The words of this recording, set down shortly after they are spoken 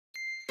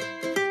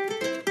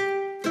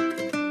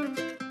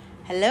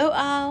Hello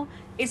all,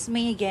 it's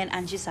me again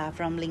Anjisa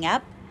from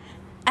LinkUp.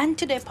 And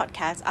today's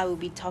podcast I will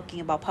be talking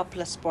about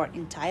popular sport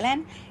in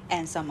Thailand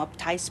and some of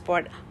Thai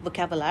sport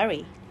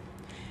vocabulary.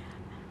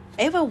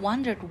 Ever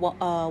wondered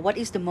what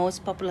is the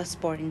most popular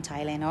sport in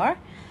Thailand or?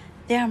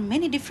 There are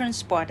many different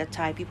sports that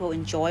Thai people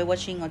enjoy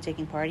watching or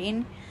taking part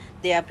in.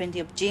 There are plenty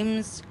of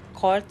gyms,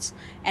 courts,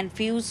 and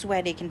fields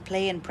where they can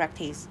play and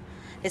practice.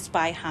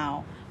 Despite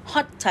how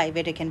hot Thai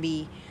weather can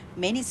be,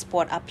 many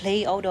sports are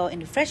played outdoor in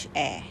the fresh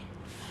air.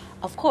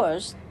 Of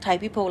course, Thai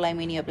people like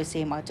many of the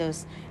same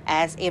artists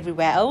as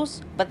everywhere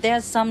else, but there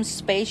are some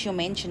space you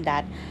mentioned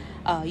that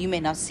you may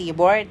not see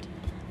aboard.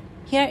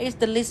 Here is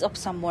the list of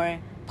some more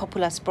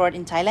popular sport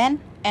in Thailand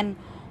and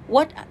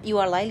what you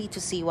are likely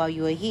to see while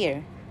you are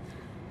here.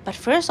 But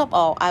first of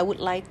all, I would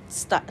like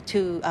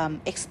to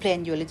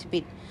explain you a little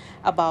bit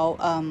about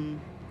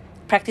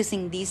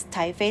practicing these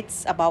Thai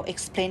faiths, about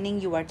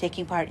explaining you are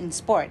taking part in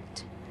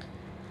sport.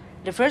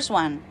 The first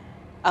one,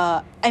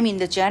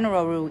 the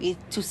general rule is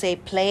to say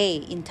play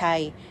in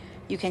Thai.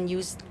 You can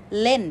use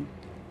len,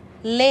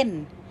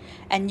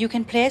 and you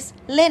can place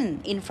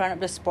len in front of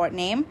the sport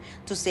name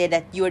to say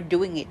that you're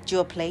doing it,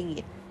 you're playing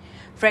it.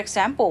 For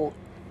example,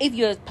 if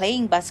you're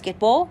playing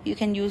basketball, you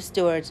can use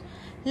the words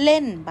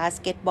len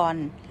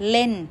basketball.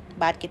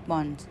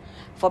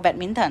 For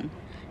badminton,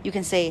 you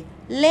can say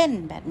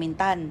len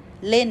badminton.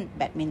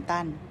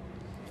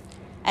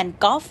 And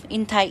golf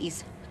in Thai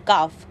is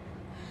golf.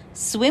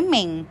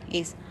 Swimming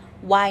is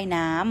ว่าย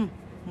น้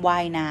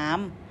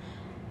ำ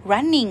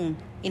Running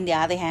in the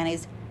other hand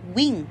is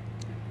wing.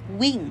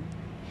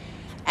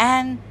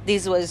 And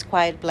this was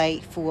quite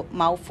like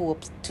mouthful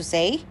to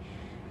say.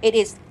 It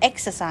is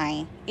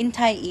exercise. In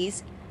Thai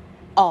is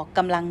ออกก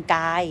ำลังก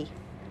า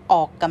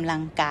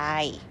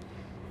ย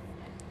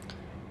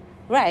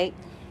Right.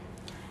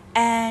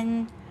 And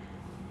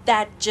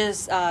that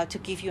just to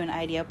give you an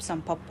idea of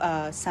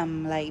some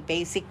like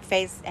basic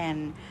face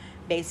and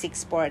basic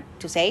sport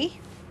to say.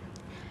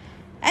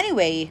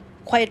 Anyway,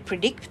 quite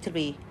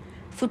predictably,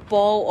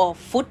 football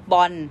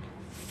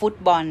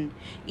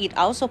is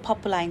also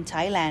popular in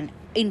Thailand.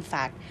 In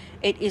fact,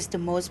 it is the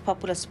most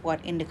popular sport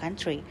in the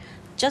country.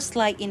 Just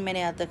like in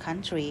many other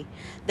countries,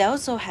 they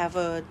also have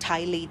a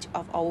Thai league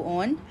of our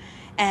own.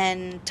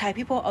 And Thai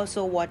people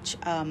also watch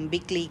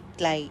big league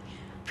like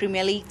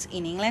Premier League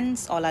in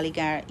England or La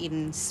Liga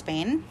in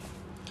Spain.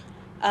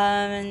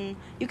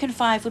 You can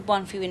find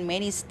football field in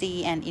many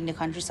cities and in the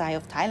countryside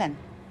of Thailand.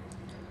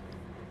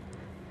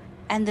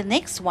 And the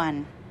next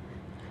one,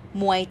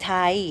 Muay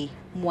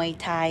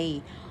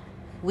Thai.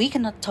 We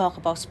cannot talk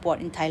about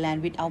sport in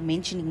Thailand without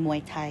mentioning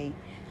Muay Thai.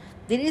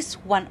 This is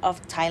one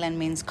of Thailand's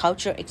main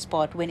culture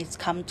export when it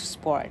comes to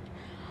sport,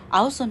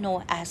 also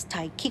known as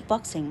Thai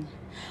kickboxing.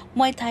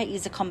 Muay Thai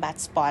is a combat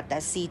sport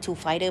that sees two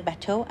fighters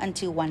battle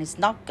until one is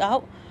knocked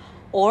out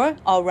or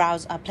all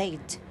rounds are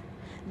played.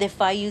 They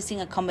fight using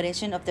a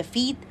combination of the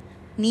feet,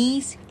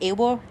 knees,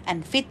 elbow,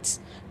 and fists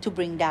to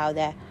bring down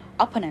their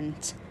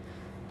opponent.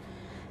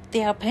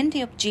 There are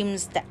plenty of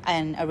gyms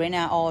and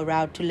arena all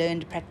around to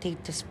learn to practice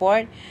the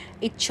sport.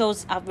 It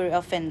shows up very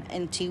often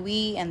in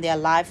TV and there are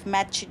live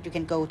match you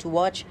can go to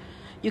watch.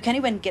 You can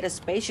even get a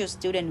special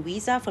student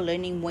visa for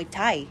learning Muay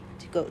Thai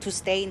to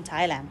stay in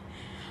Thailand.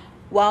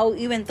 While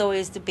even though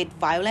it's a bit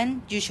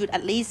violent, you should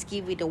at least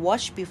give it a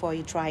watch before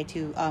you try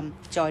to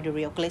join the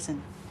real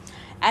lesson.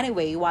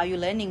 Anyway, while you're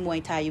learning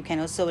Muay Thai, you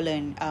can also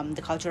learn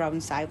the cultural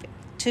inside of it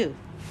too.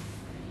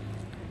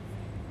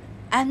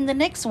 And the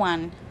next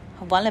one,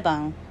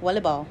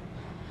 volleyball.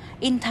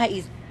 In Thai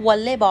is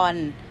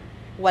volleyball.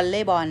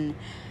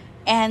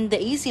 And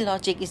the easy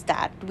logic is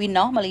that we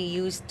normally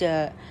use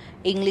the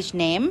English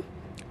name,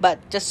 but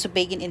just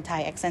speaking in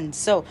Thai accent.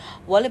 So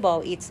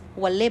volleyball is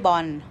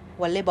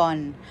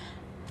volleyball.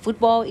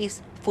 Football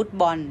is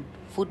football.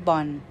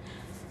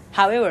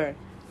 However,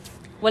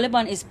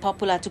 volleyball is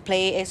popular to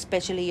play,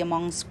 especially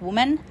amongst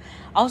women.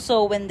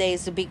 Also, when there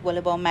is a big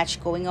volleyball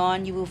match going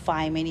on, you will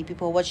find many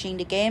people watching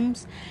the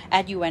games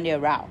as you when they're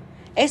around.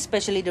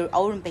 Especially the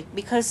Olympic,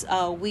 because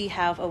we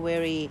have a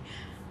very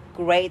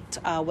great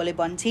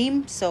volleyball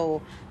team,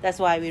 so that's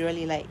why we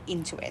really like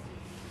into it.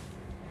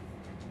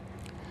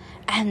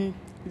 And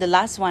the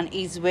last one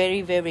is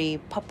very, very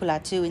popular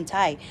too in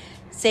Thai.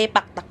 เซ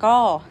ปักตะกร้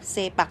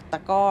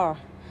อ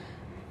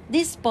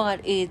This sport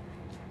is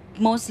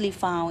mostly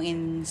found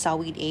in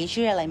Southeast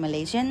Asia like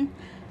Malaysia,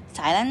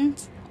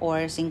 Thailand,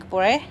 or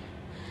Singapore.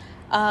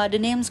 The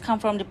names come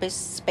from the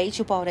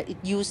spatial ball that it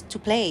used to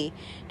play.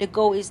 The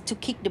goal is to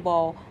kick the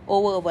ball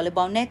over a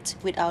volleyball net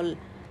without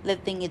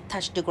letting it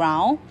touch the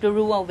ground. The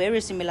rules are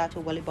very similar to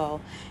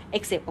volleyball,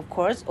 except of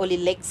course only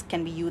legs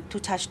can be used to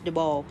touch the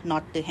ball,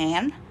 not the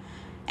hand.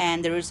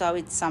 And the result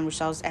is some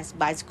results as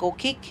bicycle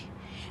kick.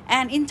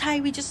 And in Thai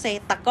we just say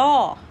ตะกร้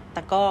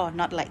อ,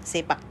 not like เซ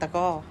ปักตะก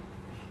ร้อ.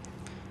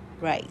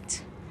 Right.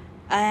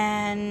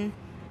 And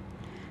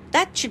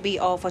that should be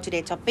all for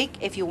today's topic.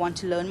 If you want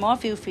to learn more,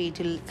 feel free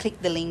to click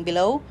the link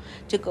below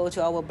to go to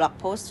our blog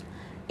post.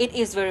 It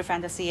is very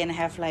fantasy and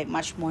have like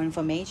much more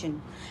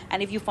information.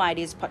 And if you find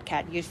this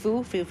podcast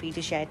useful, feel free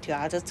to share it to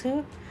others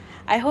too.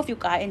 I hope you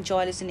guys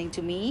enjoy listening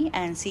to me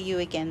and see you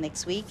again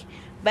next week.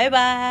 Bye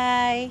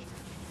bye.